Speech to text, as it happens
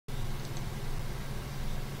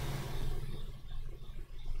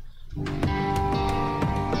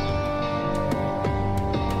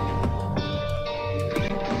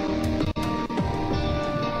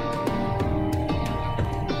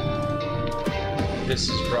This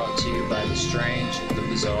is brought to you by the strange, the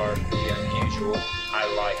bizarre, the unusual. I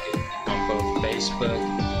like it on both Facebook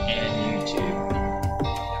and YouTube.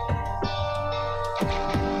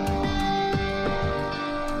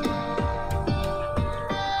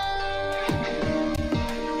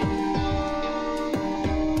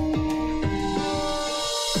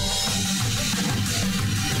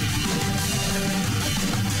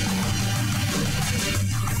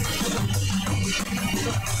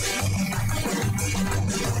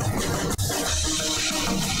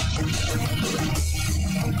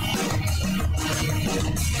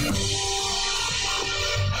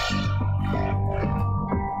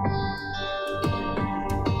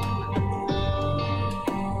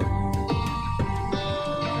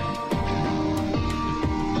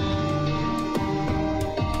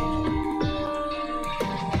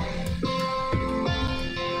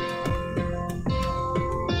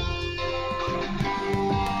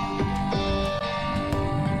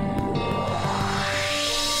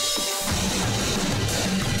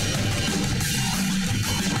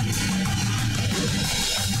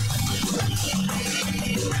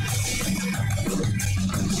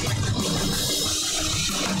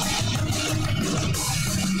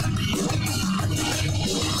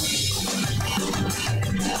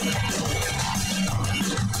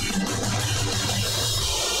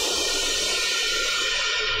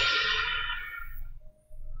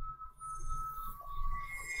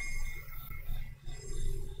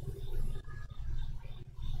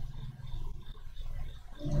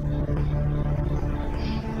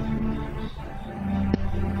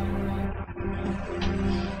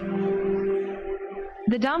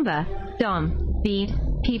 The Domba, Dom, Bede,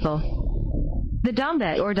 people. The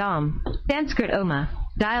Domba or Dom, Sanskrit Oma,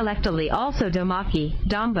 dialectally also Domaki,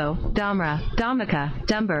 Dombo, Domra, Domaka,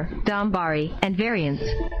 Dumber, Dombari, and variants,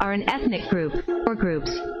 are an ethnic group, or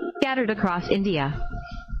groups, scattered across India.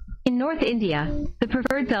 In North India, the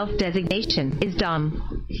preferred self-designation is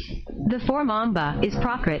Dom. The form Amba is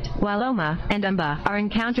Prakrit, while Oma and Amba are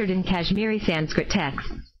encountered in Kashmiri Sanskrit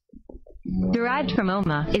texts. Derived from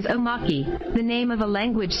Oma is Omaki, the name of a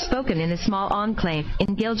language spoken in a small enclave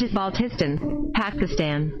in Gilgit-Baltistan,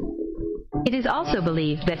 Pakistan. It is also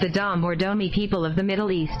believed that the Dom or Domi people of the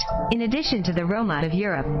Middle East, in addition to the Roma of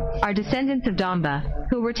Europe, are descendants of Domba,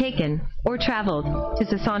 who were taken, or traveled, to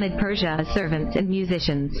Sassanid Persia as servants and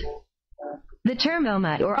musicians. The term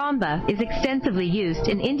Oma or Amba is extensively used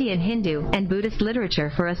in Indian Hindu and Buddhist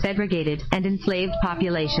literature for a segregated and enslaved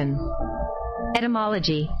population.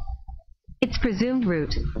 Etymology. Its presumed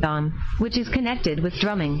root, Dom, which is connected with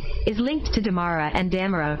drumming, is linked to Damara and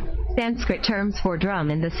Damara, Sanskrit terms for drum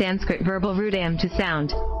and the Sanskrit verbal root am to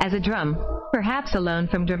sound, as a drum, perhaps a loan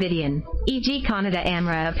from Dravidian, e.g. Kannada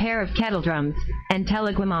Amra a pair of kettle drums, and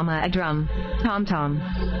Teluguamama a drum, tom-tom.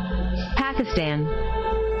 Pakistan.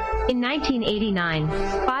 In 1989,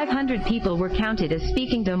 500 people were counted as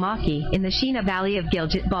speaking Domaki in the Sheena Valley of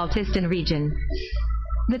Gilgit-Baltistan region.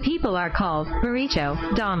 The people are called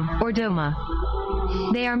Baricho, Dom, or Doma.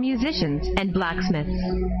 They are musicians and blacksmiths.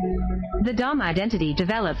 The Dom identity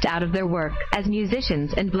developed out of their work as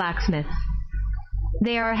musicians and blacksmiths.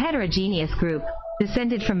 They are a heterogeneous group,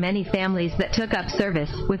 descended from many families that took up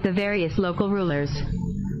service with the various local rulers.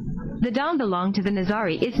 The Dom belong to the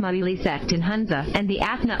Nizari Ismaili sect in Hunza and the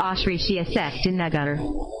Athna Ashri Shia sect in Nagar.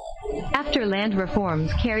 After land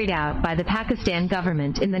reforms carried out by the Pakistan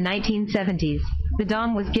government in the 1970s, the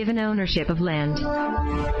Dom was given ownership of land.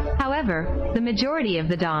 However, the majority of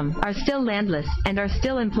the Dom are still landless and are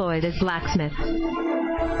still employed as blacksmiths.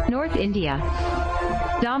 North India.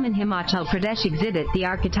 Dom in Himachal Pradesh exhibit the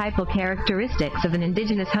archetypal characteristics of an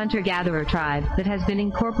indigenous hunter-gatherer tribe that has been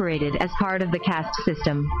incorporated as part of the caste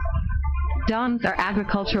system. Doms are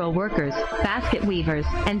agricultural workers, basket weavers,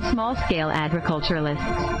 and small-scale agriculturalists.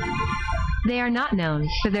 They are not known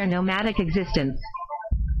for their nomadic existence.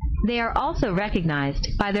 They are also recognized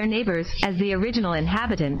by their neighbors as the original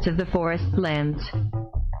inhabitants of the forest lands.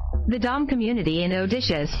 The Dom community in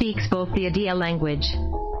Odisha speaks both the Adiya language.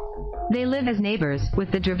 They live as neighbors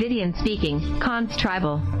with the Dravidian-speaking Kans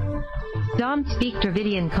tribal. Dom speak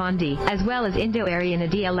Dravidian Kandi as well as Indo-Aryan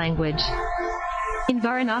Adiya language. In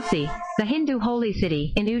Varanasi, the Hindu holy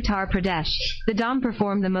city in Uttar Pradesh, the Dom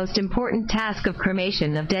perform the most important task of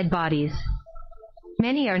cremation of dead bodies.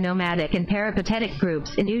 Many are nomadic and peripatetic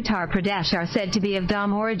groups in Uttar Pradesh are said to be of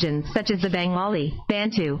Dom origins such as the Bengali,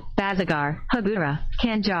 Bantu, Bazagar, Hagura,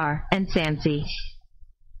 Kanjar, and Sansi.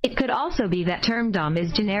 It could also be that term Dom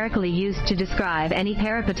is generically used to describe any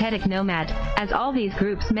peripatetic nomad, as all these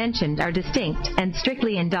groups mentioned are distinct and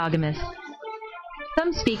strictly endogamous.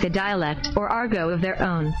 Some speak a dialect or argot of their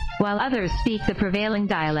own, while others speak the prevailing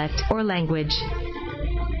dialect or language.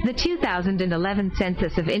 The 2011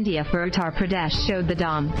 census of India for Uttar Pradesh showed the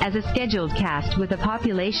Dom as a scheduled caste with a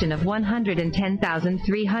population of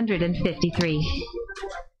 110,353.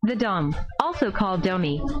 The Dom, also called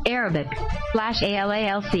Domi, Arabic,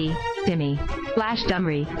 /ALALC, Dimi,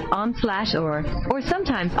 /Dumri, or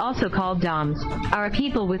sometimes also called Doms, are a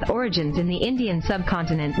people with origins in the Indian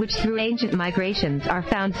subcontinent which through ancient migrations are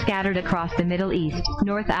found scattered across the Middle East,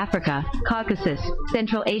 North Africa, Caucasus,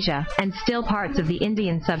 Central Asia, and still parts of the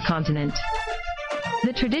Indian subcontinent.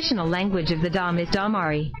 The traditional language of the Dom is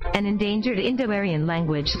Domari, an endangered Indo-Aryan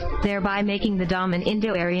language, thereby making the Dom an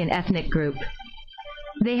Indo-Aryan ethnic group.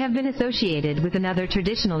 They have been associated with another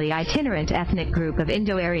traditionally itinerant ethnic group of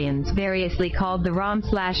Indo-Aryans variously called the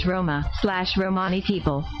Rom/Roma/Romani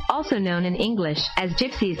people, also known in English as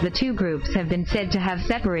Gypsies. The two groups have been said to have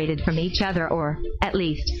separated from each other or, at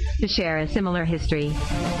least, to share a similar history.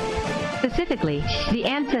 Specifically, the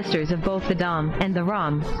ancestors of both the Dom and the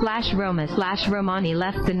Rom/Roma/Romani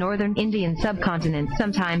left the northern Indian subcontinent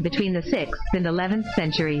sometime between the 6th and 11th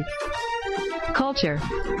centuries. Culture.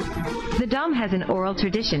 The Dom has an oral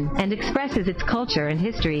tradition and expresses its culture and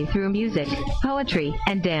history through music, poetry,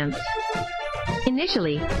 and dance.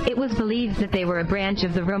 Initially, it was believed that they were a branch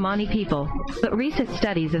of the Romani people, but recent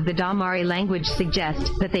studies of the Domari language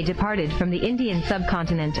suggest that they departed from the Indian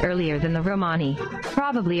subcontinent earlier than the Romani,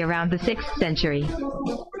 probably around the 6th century.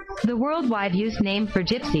 The worldwide used name for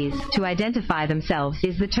gypsies to identify themselves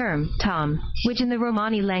is the term Tom, which in the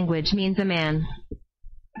Romani language means a man.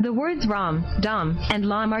 The words Rom, Dom, and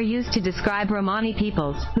Lam are used to describe Romani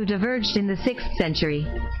peoples who diverged in the 6th century.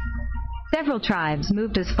 Several tribes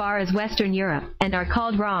moved as far as Western Europe and are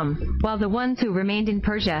called Rom, while the ones who remained in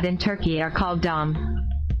Persia and Turkey are called Dom.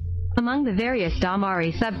 Among the various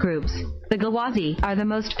Domari subgroups, the Gawazi are the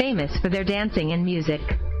most famous for their dancing and music.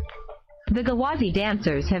 The Gawazi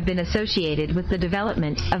dancers have been associated with the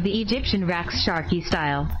development of the Egyptian Raqs Sharqi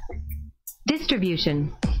style.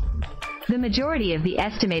 Distribution. The majority of the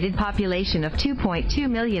estimated population of 2.2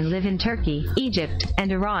 million live in Turkey, Egypt, and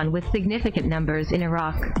Iran, with significant numbers in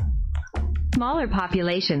Iraq. Smaller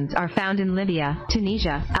populations are found in Libya,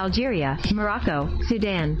 Tunisia, Algeria, Morocco,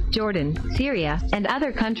 Sudan, Jordan, Syria, and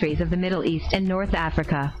other countries of the Middle East and North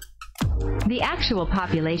Africa. The actual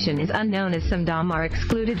population is unknown, as some Dom are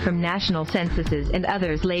excluded from national censuses and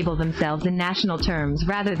others label themselves in national terms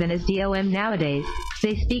rather than as DOM. Nowadays,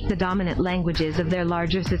 they speak the dominant languages of their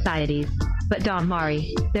larger societies, but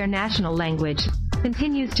Domari, their national language,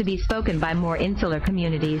 continues to be spoken by more insular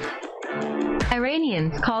communities.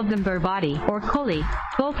 Iranians called them Berbati or Koli,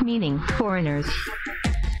 both meaning foreigners.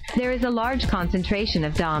 There is a large concentration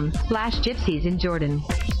of Dom/Gypsies in Jordan.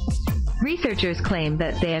 Researchers claim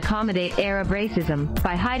that they accommodate Arab racism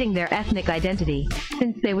by hiding their ethnic identity,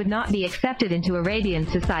 since they would not be accepted into Arabian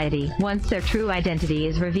society once their true identity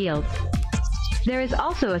is revealed. There is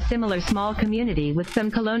also a similar small community with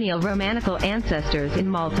some colonial Romanical ancestors in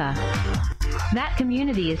Malta. That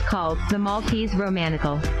community is called the Maltese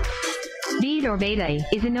Romanical. Bede or Bede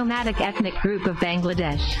is a nomadic ethnic group of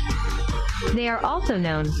Bangladesh. They are also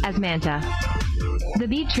known as Manta. The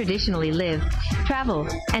Bede traditionally live, travel,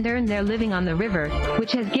 and earn their living on the river,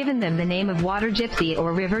 which has given them the name of water gypsy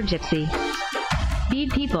or river gypsy.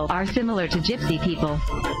 Bede people are similar to gypsy people.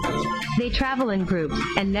 They travel in groups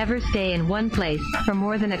and never stay in one place for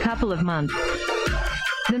more than a couple of months.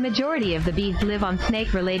 The majority of the Bedes live on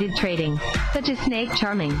snake-related trading, such as snake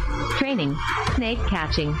charming, training, snake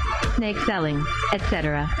catching, snake selling,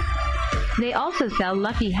 etc. They also sell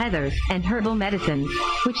lucky heathers and herbal medicines,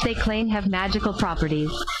 which they claim have magical properties.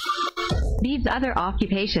 Bede's other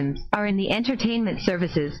occupations are in the entertainment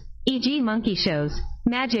services, e.g. monkey shows,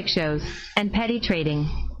 magic shows, and petty trading.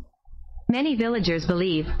 Many villagers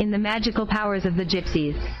believe in the magical powers of the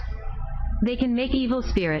gypsies. They can make evil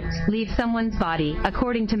spirits leave someone's body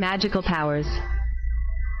according to magical powers.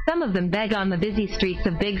 Some of them beg on the busy streets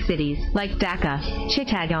of big cities like Dhaka,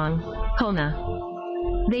 Chittagong,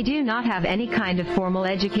 Khulna. They do not have any kind of formal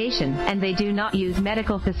education, and they do not use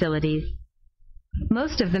medical facilities.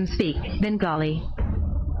 Most of them speak Bengali.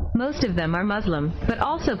 Most of them are Muslim, but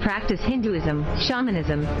also practice Hinduism,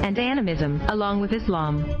 shamanism, and animism, along with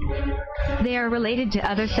Islam. They are related to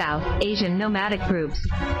other South Asian nomadic groups,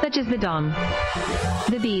 such as the Dom.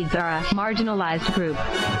 The Bedes are a marginalized group.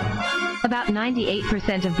 About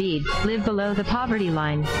 98% of Bedes live below the poverty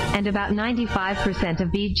line, and about 95%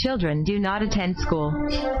 of Bede children do not attend school.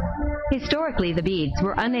 Historically, the Bedes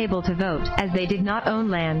were unable to vote as they did not own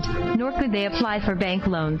land, nor could they apply for bank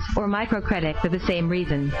loans or microcredit for the same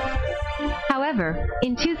reason. However,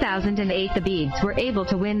 in 2008 the Bedes were able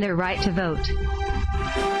to win their right to vote.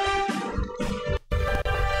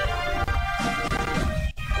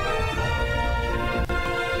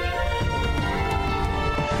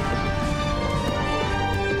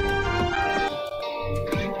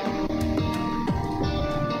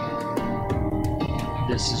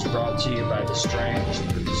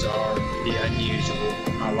 the bizarre, the unusual.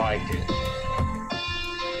 I like it.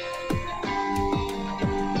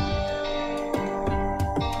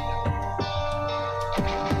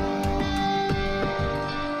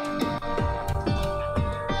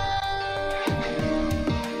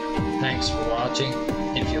 Thanks for watching.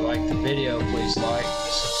 If you liked the video, please like,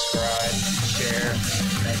 subscribe, share,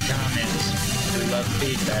 make comments. We love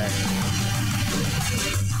feedback.